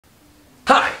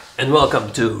Hi, and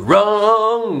welcome to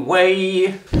Wrong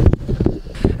Way.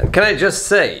 And can I just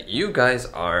say, you guys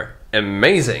are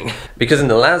amazing. Because in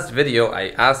the last video I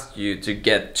asked you to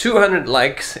get 200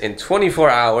 likes in 24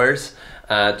 hours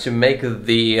to make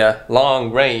the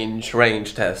long range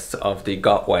test of the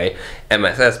GotWay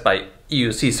MSS by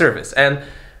EUC service. And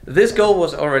this goal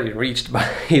was already reached by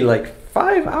like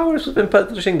 5 hours we've been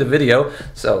publishing the video.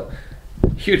 So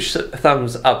huge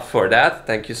thumbs up for that.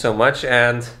 Thank you so much.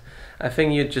 And I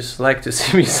think you'd just like to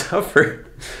see me suffer.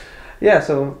 Yeah,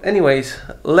 so anyways,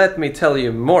 let me tell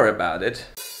you more about it.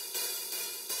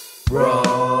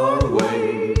 Wrong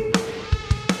way.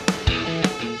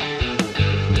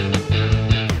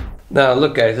 Now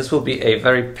look guys, this will be a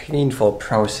very painful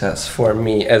process for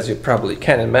me, as you probably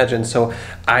can imagine, so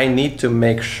I need to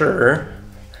make sure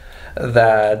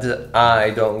that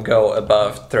I don't go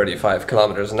above 35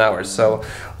 kilometers an hour. So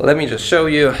let me just show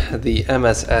you. The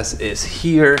MSS is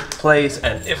here, placed,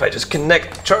 and if I just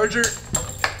connect the charger,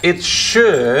 it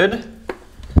should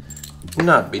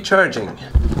not be charging.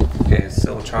 Okay, it's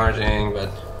still charging, but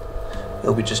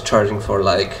it'll be just charging for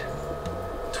like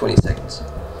 20 seconds.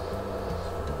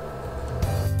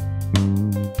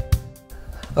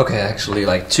 Okay, actually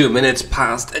like 2 minutes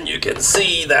passed and you can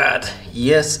see that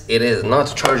yes, it is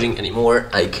not charging anymore.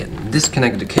 I can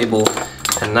disconnect the cable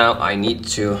and now I need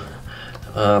to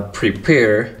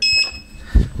prepare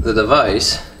the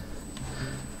device,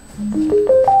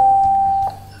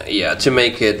 yeah, to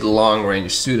make it long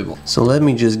range suitable. So let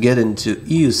me just get into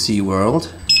EUC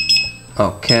world.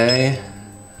 Okay,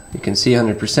 you can see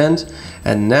 100%.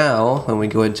 And now when we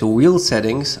go into wheel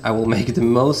settings, I will make the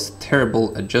most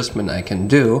terrible adjustment I can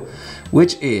do,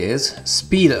 which is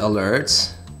speed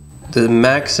alerts. The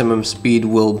maximum speed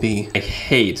will be,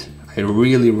 I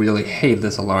really hate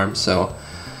this alarm. So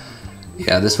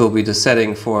yeah, this will be the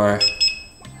setting for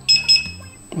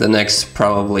the next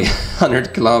probably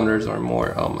 100 kilometers or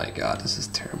more. Oh my god, this is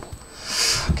terrible.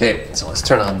 Okay, so let's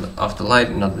turn off the light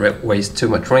and not waste too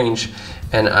much range,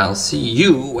 and I'll see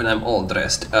you when I'm all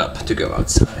dressed up to go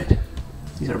outside.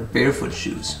 These are barefoot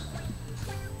shoes.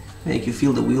 Make you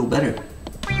feel the wheel better.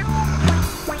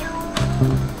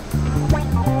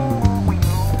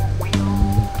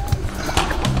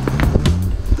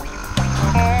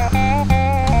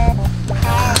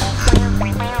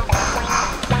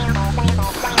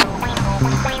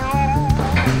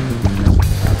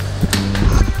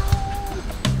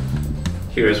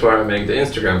 Here's where I make the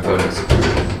Instagram photos.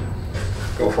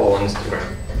 Go follow on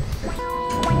Instagram.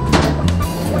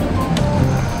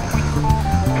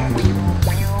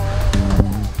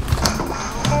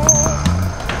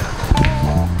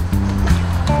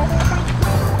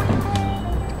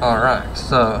 Alright,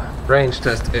 so range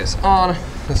test is on.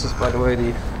 This is, by the way,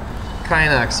 the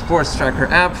Kinex Sports Tracker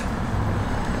app.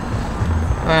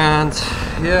 And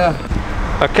yeah.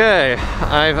 Okay,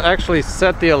 I've actually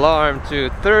set the alarm to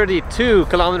 32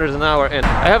 kilometers an hour and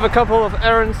I have a couple of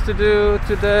errands to do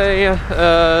today.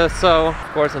 So, of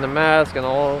course, in the mask and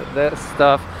all that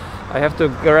stuff, I have to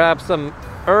grab some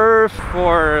earth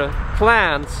for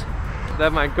plants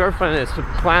that my girlfriend is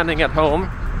planting at home.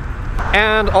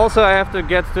 And also I have to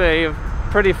get to a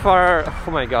pretty far,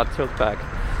 oh my god, tilt back,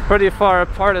 pretty far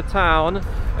part of town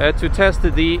to test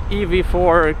the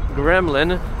EV4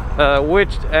 Gremlin.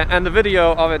 And the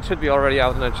video of it should be already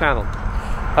out on the channel.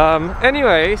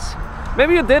 Anyways,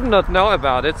 maybe you did not know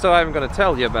about it, so I'm gonna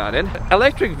tell you about it.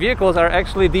 Electric vehicles are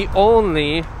actually the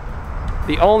only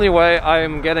way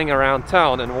I'm getting around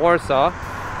town in Warsaw.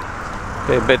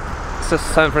 Okay, a bit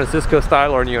San Francisco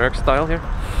style or New York style here.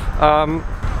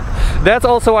 That's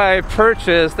also why I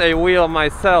purchased a wheel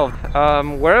myself.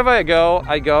 Wherever I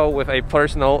go with a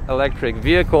personal electric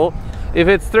vehicle. If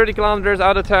it's 30 kilometers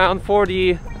out of town,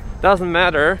 40, doesn't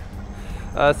matter.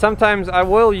 Sometimes I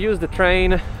will use the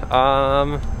train.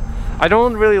 I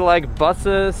don't really like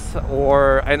buses,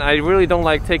 and I really don't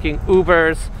like taking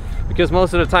Ubers because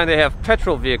most of the time they have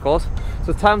petrol vehicles.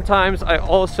 So sometimes I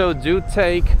also do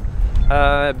take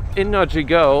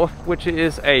Inno2Go, which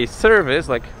is a service,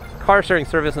 like car sharing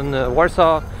service in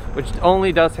Warsaw, which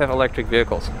only does have electric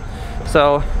vehicles.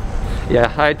 So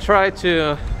yeah, I try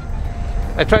to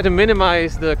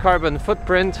minimize the carbon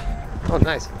footprint. Oh,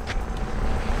 nice.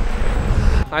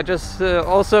 I just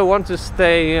also want to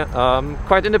stay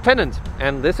quite independent,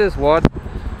 and this is what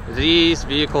these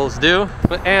vehicles do.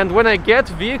 And when I get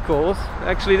vehicles,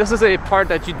 actually this is a part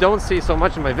that you don't see so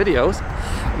much in my videos,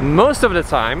 most of the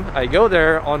time I go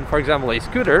there on, for example, a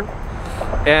scooter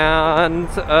and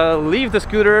leave the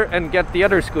scooter and get the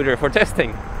other scooter for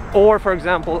testing. Or for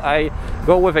example, I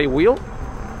go with a wheel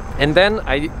and then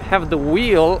I have the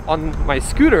wheel on my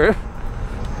scooter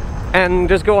and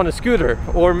just go on a scooter,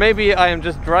 or maybe I am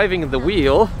just driving on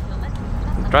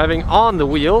the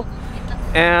wheel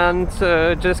and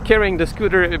just carrying the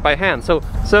scooter by hand. So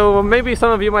maybe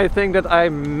some of you might think that I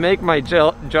make my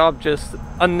job just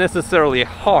unnecessarily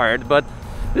hard, but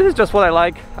this is just what I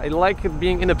like. I like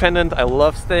being independent. I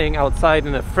love staying outside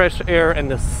in the fresh air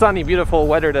and the sunny, beautiful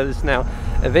weather that is now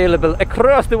available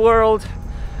across the world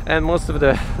and most of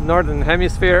the northern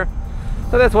hemisphere.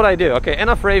 So that's what I do. Okay,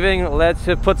 enough raving. Let's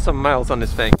put some miles on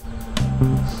this thing.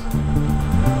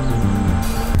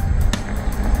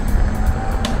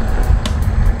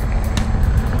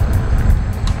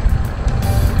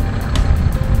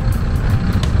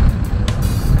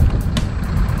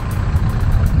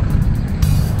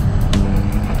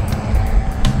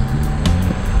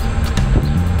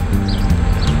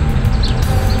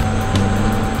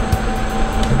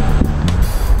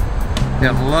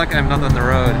 Yeah, luck I'm not on the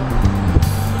road.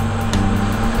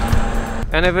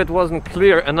 And if it wasn't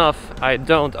clear enough, I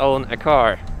don't own a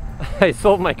car. I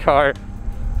sold my car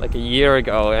like a year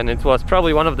ago, and it was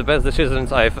probably one of the best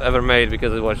decisions I've ever made,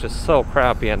 because it was just so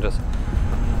crappy and just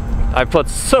I put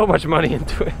so much money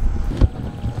into it.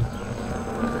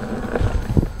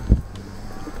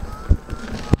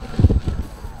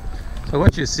 So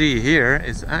what you see here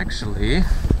is actually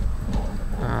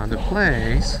the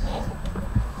place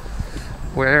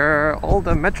where all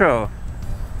the metro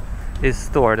is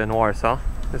stored in Warsaw.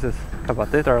 This is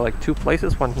Kabaty. There are like two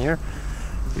places, one here.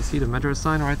 You see the metro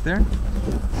sign right there?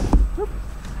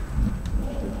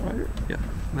 Right, yeah,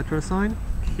 metro sign.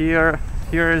 Here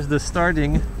is the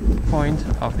starting point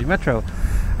of the metro.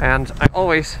 And I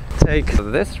always take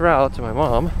this route to my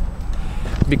mom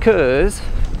because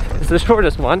it's the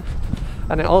shortest one.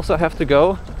 And I also have to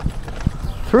go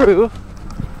through,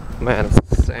 man,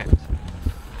 it's sand.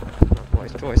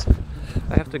 Choice.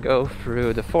 I have to go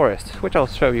through the forest, which I'll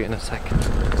show you in a second.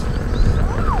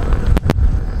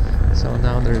 So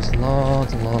now there's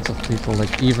lots and lots of people,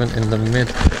 like even in the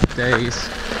middays,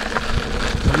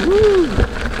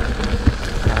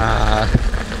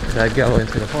 that go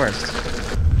into the forest.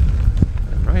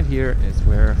 And right here is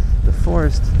where the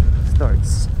forest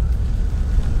starts.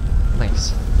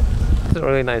 Nice. It's a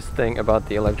really nice thing about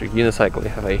the electric unicycle. You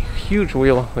have a huge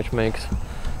wheel, which makes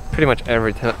pretty much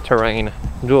every terrain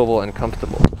doable and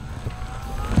comfortable.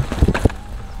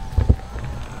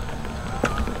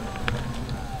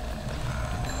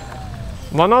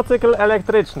 Monocykl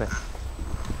elektryczny.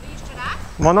 Jeszcze raz?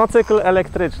 Monocykl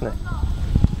elektryczny.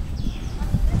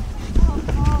 To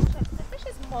też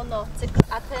jest monocykl,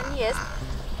 a ten jest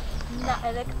na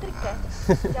elektrykę.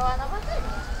 Działa na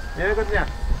baterii. Miłego dnia.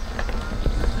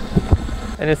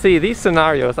 And you see, these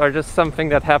scenarios are just something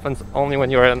that happens only when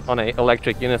you're on an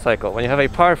electric unicycle. When you have a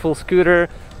powerful scooter,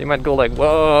 you might go like,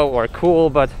 whoa, or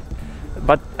cool, but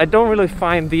I don't really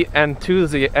find the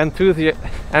enthusiasm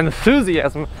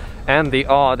and the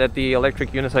awe that the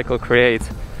electric unicycle creates,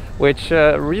 which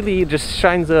really just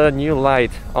shines a new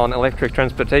light on electric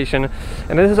transportation.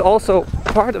 And this is also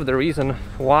part of the reason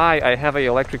why I have an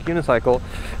electric unicycle,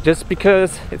 just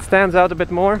because it stands out a bit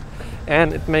more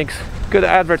and it makes good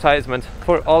advertisement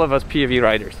for all of us PV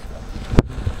riders.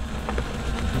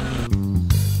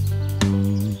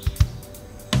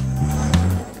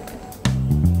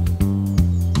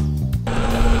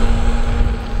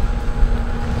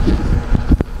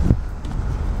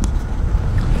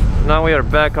 Now we are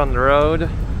back on the road.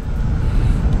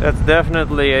 That's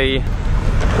definitely a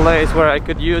place where I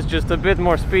could use just a bit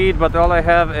more speed, but all I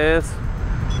have is...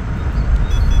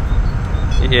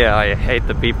 yeah, I hate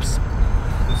the beeps.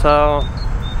 So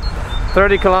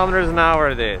 30 kilometers an hour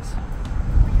it is.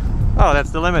 Oh,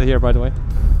 that's the limit here, by the way.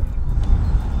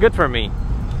 Good for me.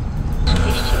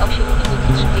 38 minut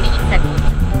 30 sekund.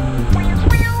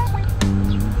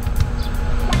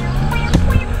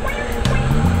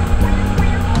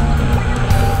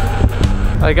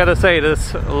 I gotta say,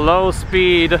 this low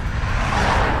speed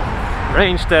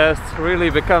range test really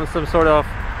becomes some sort of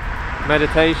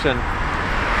meditation.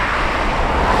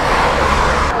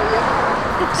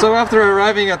 So after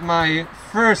arriving at my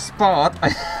first spot,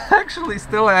 I actually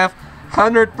still have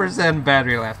 100%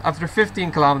 battery left after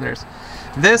 15 kilometers.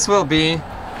 This will be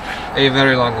a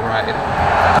very long ride.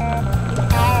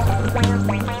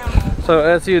 So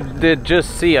as you did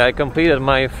just see, I completed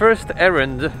my first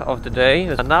errand of the day.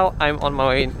 And now I'm on my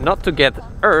way not to get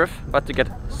earth, but to get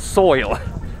soil.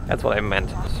 That's what I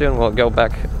meant. Soon we'll go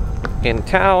back in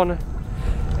town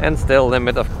and still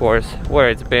limit, of course, where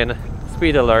it's been.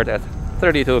 Speed alert at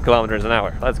 32 kilometers an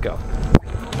hour. Let's go.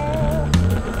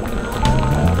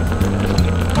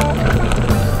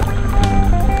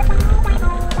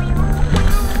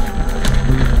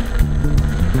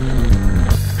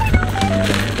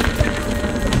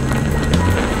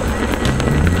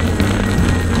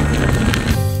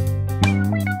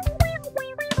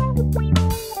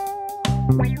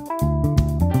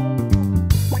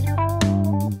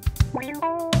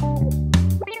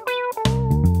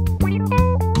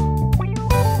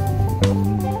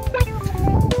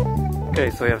 Okay,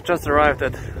 so we have just arrived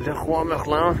at Le Roi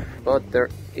Merlin, but there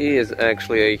is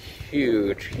actually a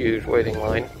huge waiting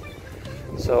line.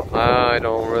 So I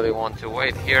don't really want to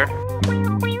wait here.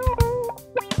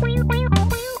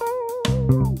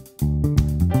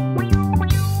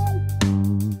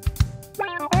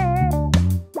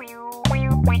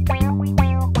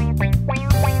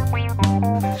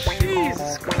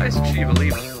 Jesus Christ, she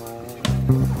believes it.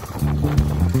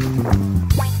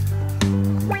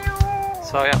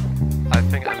 So yeah, I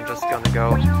think I'm just gonna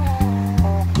go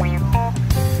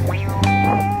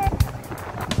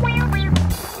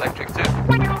electric too.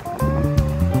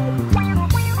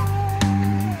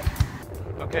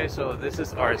 Okay, so this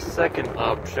is our second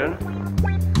option.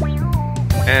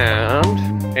 And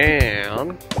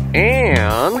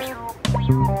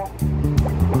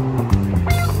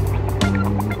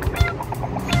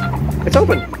it's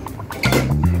open.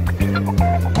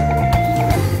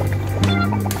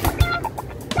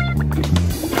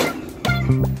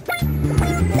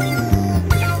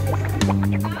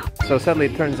 So sadly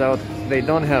it turns out they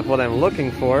don't have what I'm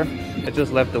looking for. I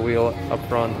just left the wheel up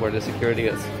front where the security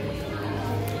is.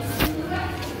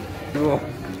 Whoa.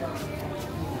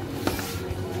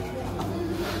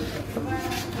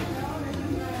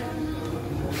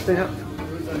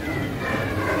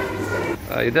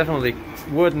 You definitely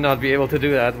would not be able to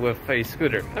do that with a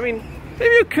scooter. I mean,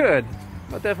 maybe you could,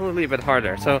 but definitely a bit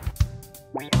harder. So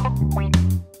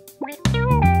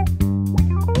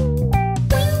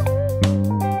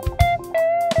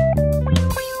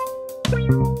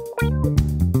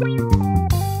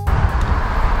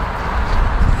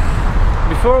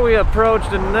before we approach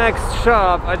the next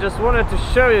shop, I just wanted to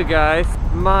show you guys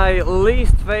my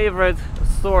least favorite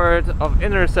sort of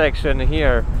intersection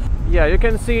here. Yeah, you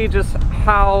can see just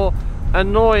how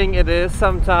annoying it is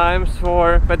sometimes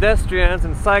for pedestrians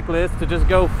and cyclists to just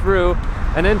go through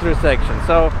an intersection.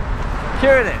 So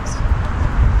here it is.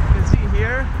 You can see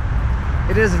here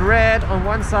it is red on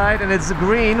one side and it's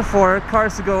green for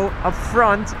cars to go up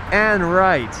front and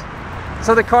right.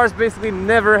 So the cars basically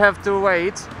never have to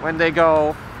wait when they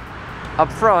go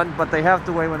up front, but they have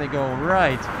to wait when they go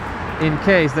right in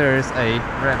case there's a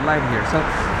red light here. So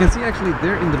you can see actually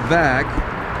there in the back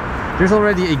there's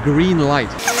already a green light.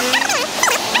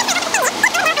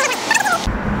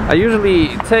 I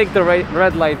usually take the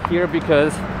red light here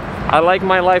because I like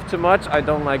my life too much. I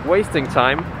don't like wasting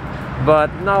time.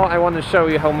 But now I want to show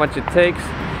you how much it takes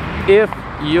if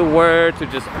you were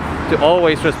to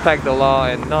always respect the law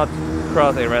and not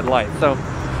cross a red light. So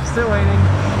still waiting.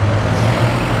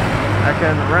 I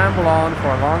can ramble on for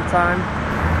a long time.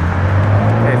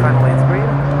 Okay, finally it's green.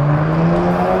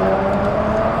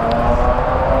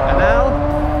 And now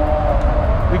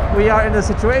we are in a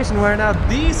situation where now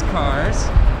these cars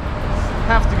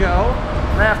have to go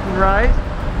left and right,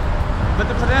 but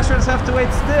the pedestrians have to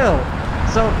wait still.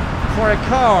 So for a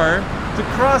car to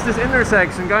cross this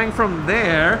intersection going from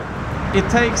there, it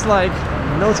takes like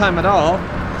no time at all,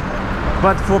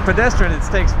 but for pedestrians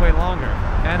it takes way longer.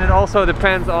 And it also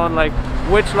depends on like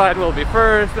which light will be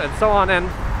first and so on. And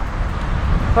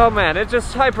oh man, it's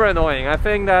just hyper annoying. I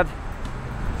think that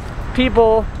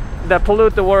people that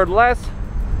pollute the world less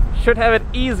should have it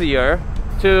easier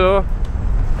to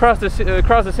cross the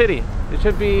city. It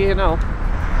should be, you know,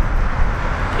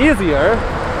 easier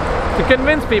to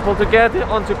convince people to get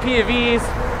onto PEVs,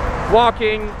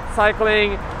 walking,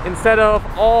 cycling, instead of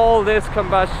all this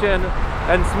combustion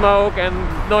and smoke and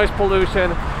noise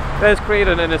pollution that is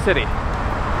created in the city.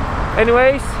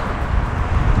 Anyways,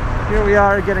 here we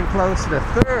are getting close to the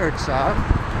third shop.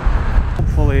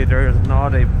 Hopefully there's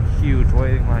not a huge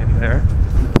waiting line there.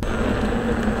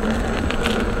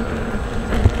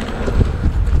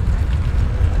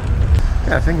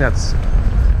 Yeah, I think that's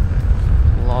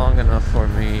long enough for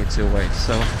me to wait,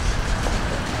 so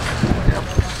yeah,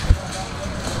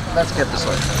 let's get this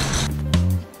way.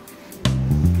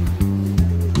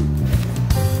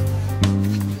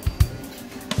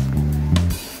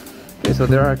 Okay, so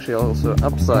there are actually also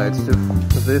upsides to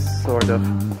this sort of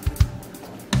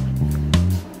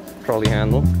trolley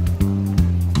handle.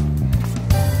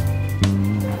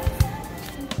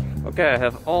 Okay, I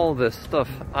have all the stuff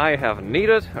I have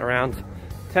needed. Around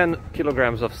 10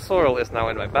 kilograms of soil is now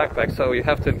in my backpack, so you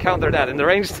have to encounter that in the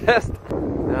range test.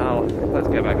 Now, let's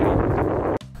get back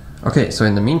home. Okay, so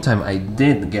in the meantime I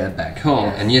did get back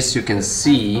home, and yes, you can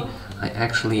see I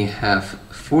actually have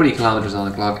 40 kilometers on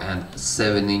the clock and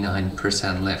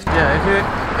 79% left. Yeah,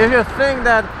 if you think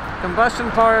that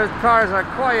combustion-powered cars are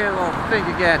quiet, well, think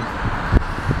again.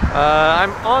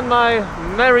 I'm on my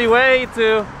merry way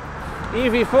to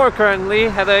EV4 currently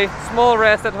had a small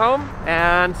rest at home,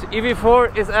 and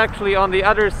EV4 is actually on the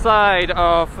other side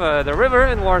of the river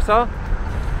in Warsaw.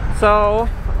 So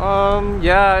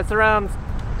yeah, it's around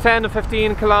 10 to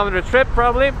 15 kilometer trip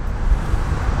probably.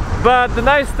 But the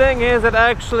nice thing is that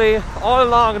actually all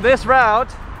along this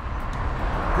route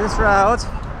is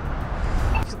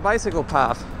a bicycle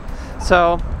path.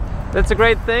 So that's a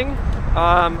great thing,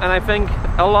 and I think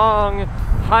along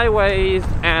highways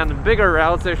and bigger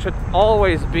routes there should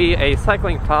always be a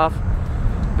cycling path,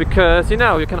 because you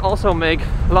know, you can also make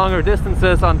longer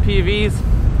distances on PVs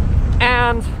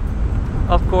and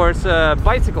of course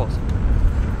bicycles.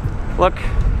 Look,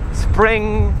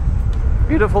 spring,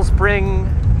 beautiful spring.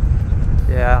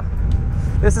 Yeah,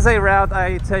 this is a route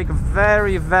I take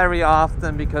very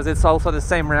often because it's also the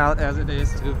same route as it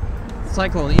is to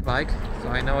cycle an e-bike, so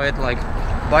I know it like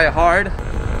by heart.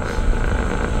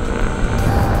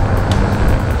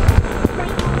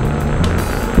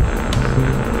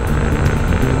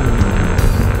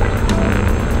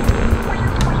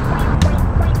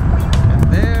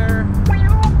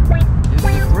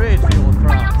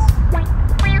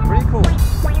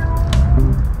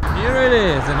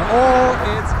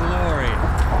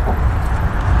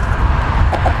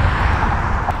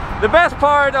 The best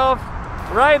part of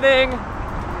riding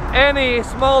any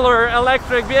smaller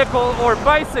electric vehicle or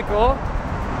bicycle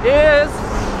is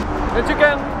that you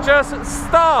can just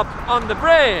stop on the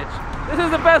bridge. This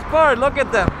is the best part. Look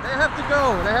at them. They have to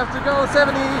go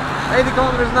 70, 80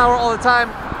 kilometers an hour all the time,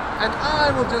 and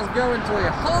I will just go into a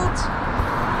halt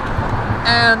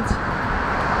and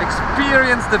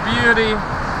experience the beauty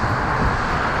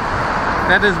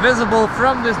that is visible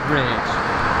from this bridge.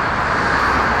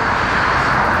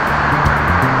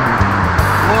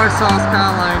 Warsaw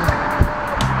skyline.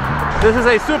 This is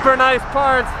a super nice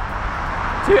part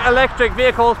to electric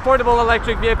vehicles, portable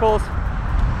electric vehicles.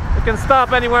 You can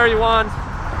stop anywhere you want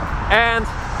and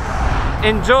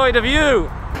enjoy the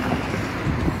view.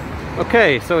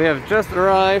 Okay, so we have just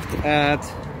arrived at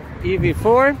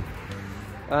EV4.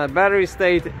 Battery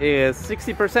state is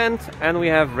 60% and we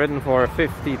have ridden for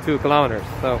 52 kilometers.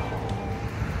 So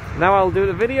now I'll do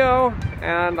the video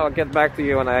and I'll get back to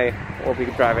you when I will be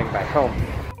driving back home.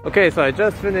 Okay, so I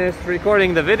just finished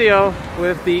recording the video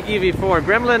with the EV4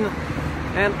 Gremlin,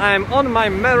 and I'm on my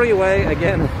merry way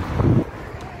again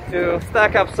to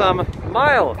stack up some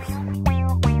miles.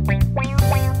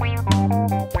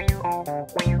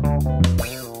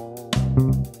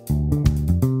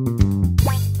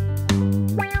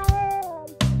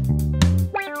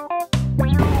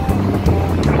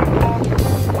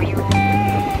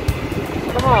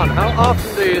 Come on, how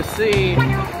often do you see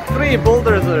 3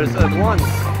 bulldozers at once?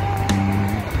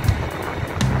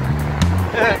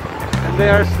 And they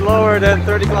are slower than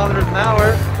 30 kilometers an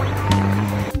hour.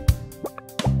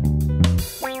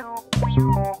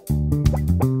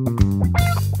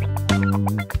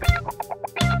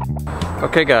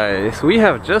 Okay guys, we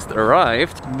have just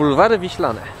arrived. Bulwary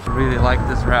Wiślane. I really like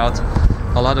this route.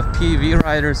 A lot of PV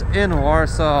riders in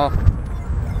Warsaw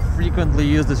frequently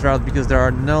use this route because there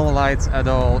are no lights at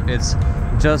all. It's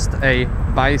just a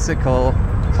bicycle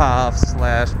path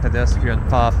slash pedestrian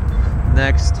path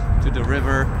next to the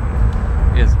river.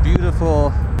 It's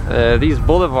beautiful. These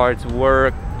boulevards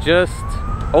were just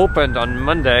opened on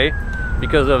Monday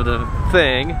because of the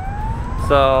thing,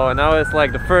 so now it's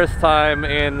like the first time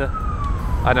in,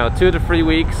 I don't know, 2 to 3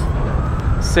 weeks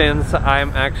since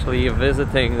I'm actually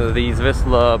visiting these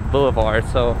Wisla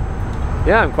boulevards. So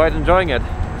yeah, I'm quite enjoying it.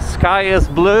 Sky is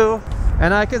blue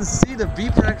and I can see the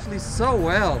beeper actually so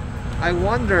well. I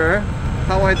wonder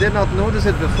how I did not notice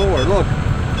it before. Look,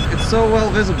 it's so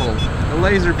well visible. The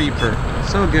laser beeper,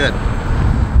 so good.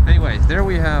 Anyways, there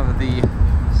we have the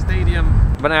stadium.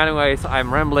 But anyways,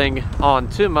 I'm rambling on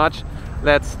too much.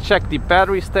 Let's check the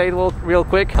battery state real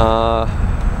quick.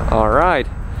 Alright,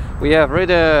 we have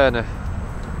ridden,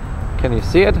 can you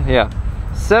see it? Yeah,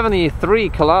 73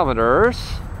 kilometers.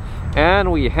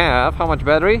 And we have, how much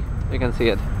battery? You can see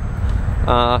it.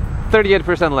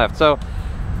 38% left. So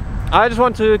I just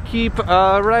want to keep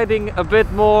riding a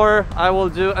bit more. I will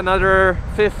do another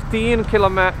 15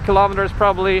 kilometers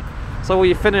probably. So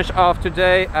we finish off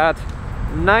today at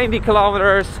 90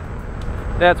 kilometers.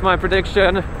 That's my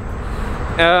prediction.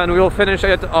 And we'll finish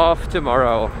it off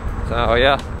tomorrow. So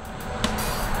yeah.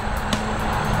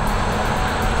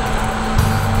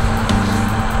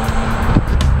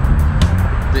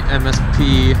 The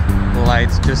MSP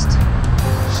lights just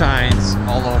shines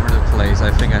all over the place.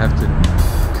 I think I have to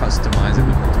customize it a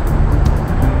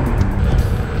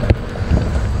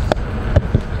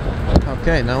bit.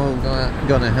 Okay, now we're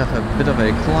gonna have a bit of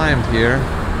a climb here.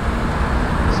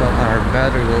 so our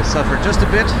battery will suffer just a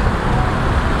bit.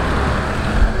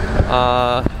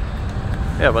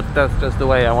 Yeah, but that's just the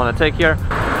way I want to take here.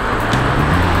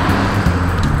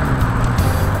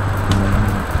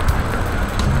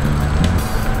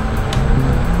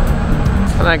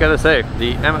 And I gotta say,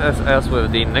 the MSS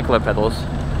with the nickel pedals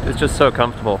is just so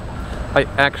comfortable. I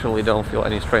actually don't feel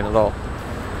any strain at all.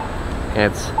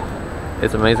 It's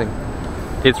amazing.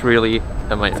 It's really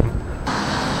amazing.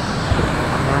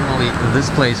 Normally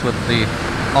this place would be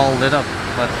all lit up,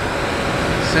 but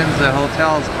since the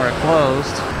hotels are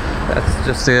closed, that's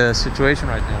just the situation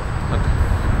right now.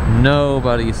 Look,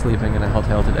 nobody is sleeping in a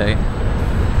hotel today.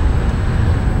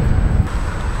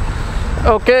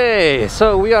 Okay,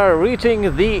 so we are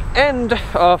reaching the end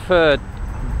of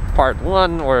part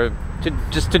 1, or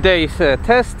just today's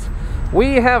test.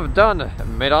 We have done,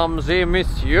 mesdames et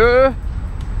messieurs,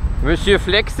 Monsieur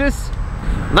Flexis,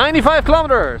 95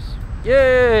 kilometers!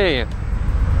 Yay!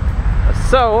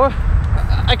 So,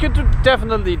 I could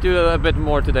definitely do a bit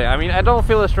more today. I mean, I don't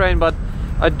feel a strain, but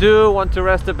I do want to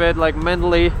rest a bit, like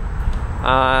mentally,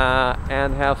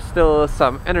 and have still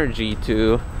some energy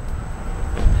to...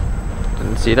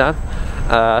 Didn't see that.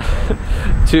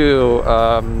 To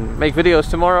make videos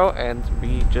tomorrow and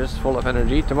be just full of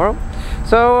energy tomorrow.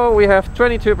 So we have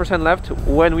 22% left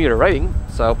when we are riding,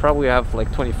 so probably have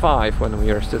like 25 when we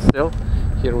are stood still.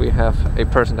 Here we have a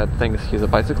person that thinks he's a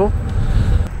bicycle.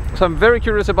 So I'm very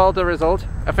curious about the result.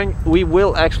 I think we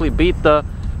will actually beat the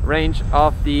range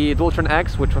of the Dualtron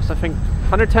X, which was I think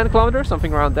 110 kilometers,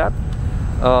 something around that.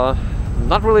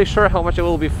 Not really sure how much it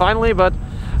will be finally, but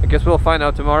I guess we'll find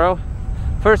out tomorrow.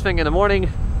 First thing in the morning,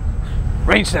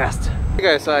 range test. Okay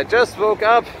guys, so I just woke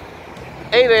up,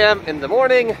 8 AM in the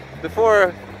morning,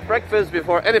 before breakfast,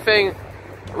 before anything,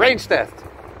 range test.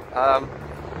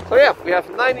 So yeah, we have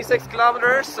 96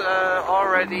 kilometers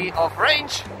already of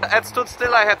range. At stood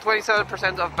still I had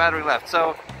 27% of battery left,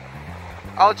 so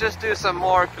I'll just do some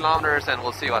more kilometers and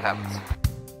we'll see what happens.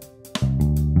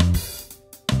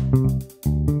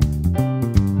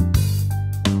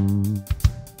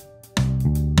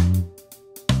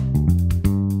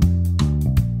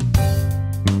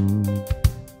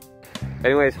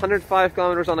 Anyways, 105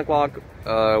 kilometers on the clock.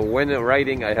 When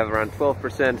riding I have around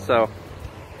 12%, so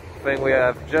I think we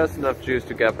have just enough juice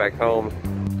to get back home.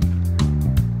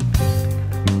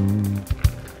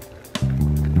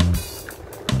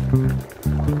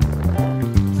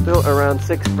 Still around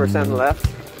 6% left.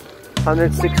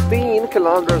 116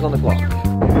 kilometers on the clock.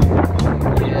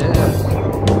 Yes,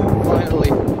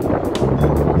 finally.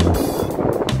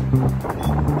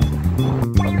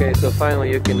 Okay, so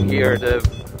finally you can hear the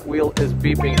wheel is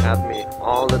beeping at me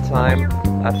all the time.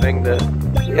 I think the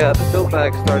tilt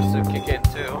bag starts to kick in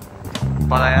too,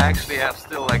 but I actually have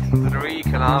still like 3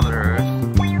 kilometers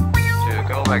to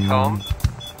go back home.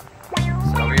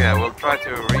 So yeah, we'll try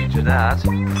to reach that.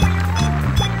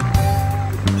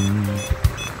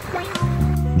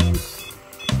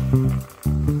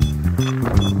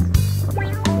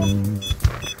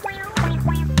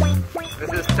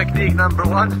 This is technique number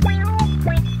 1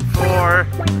 for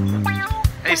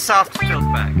a soft tilt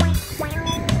bag.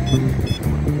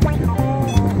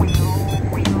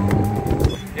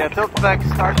 Yeah, tilt bag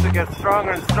starts to get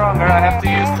stronger and stronger. I have to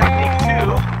use technique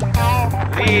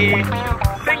 2, the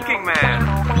thinking man,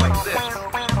 like this.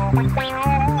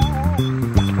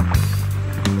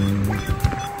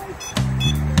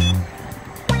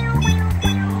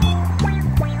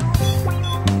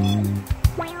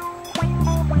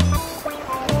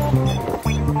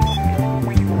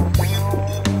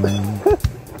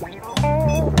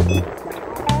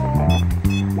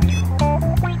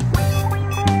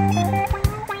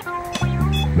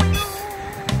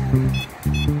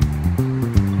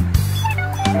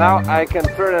 Now I can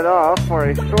turn it off for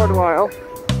a short while.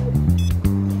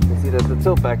 You see that the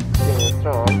tilt back is getting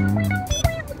strong.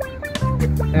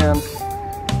 And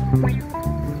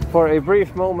for a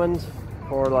brief moment,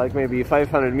 for like maybe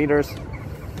 500 meters,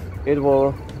 it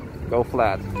will go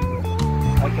flat.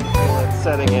 I can feel it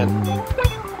setting in.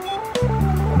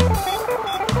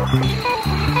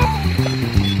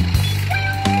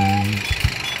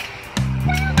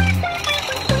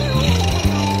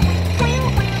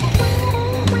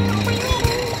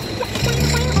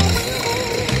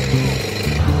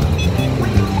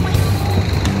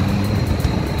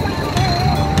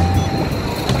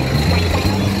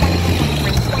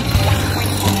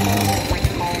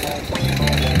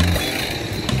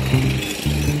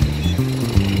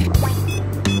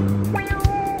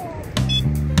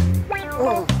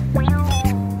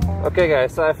 Okay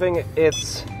guys, so I think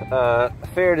it's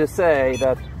fair to say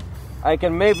that I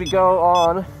can maybe go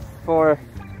on for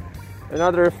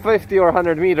another 50 or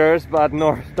 100 meters, but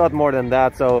no, not more than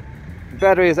that. So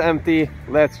battery is empty.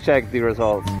 Let's check the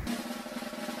results.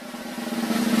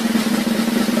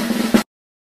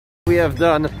 We have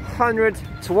done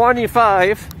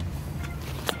 125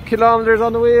 kilometers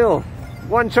on the wheel,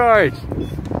 one charge.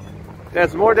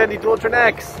 That's more than the Dualtron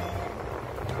X.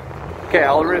 Okay,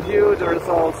 I'll review the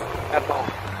results at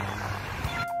home.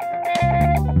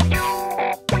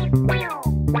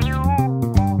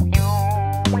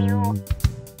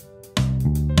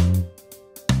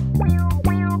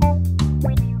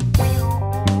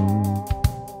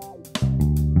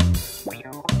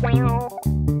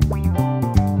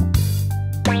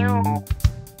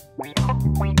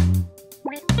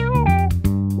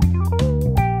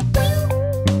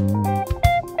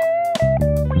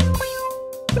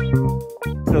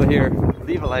 Still here,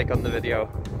 leave a like on the video,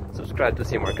 subscribe to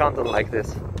see more content like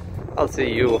this. I'll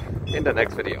see you in the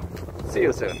next video. See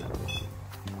you soon.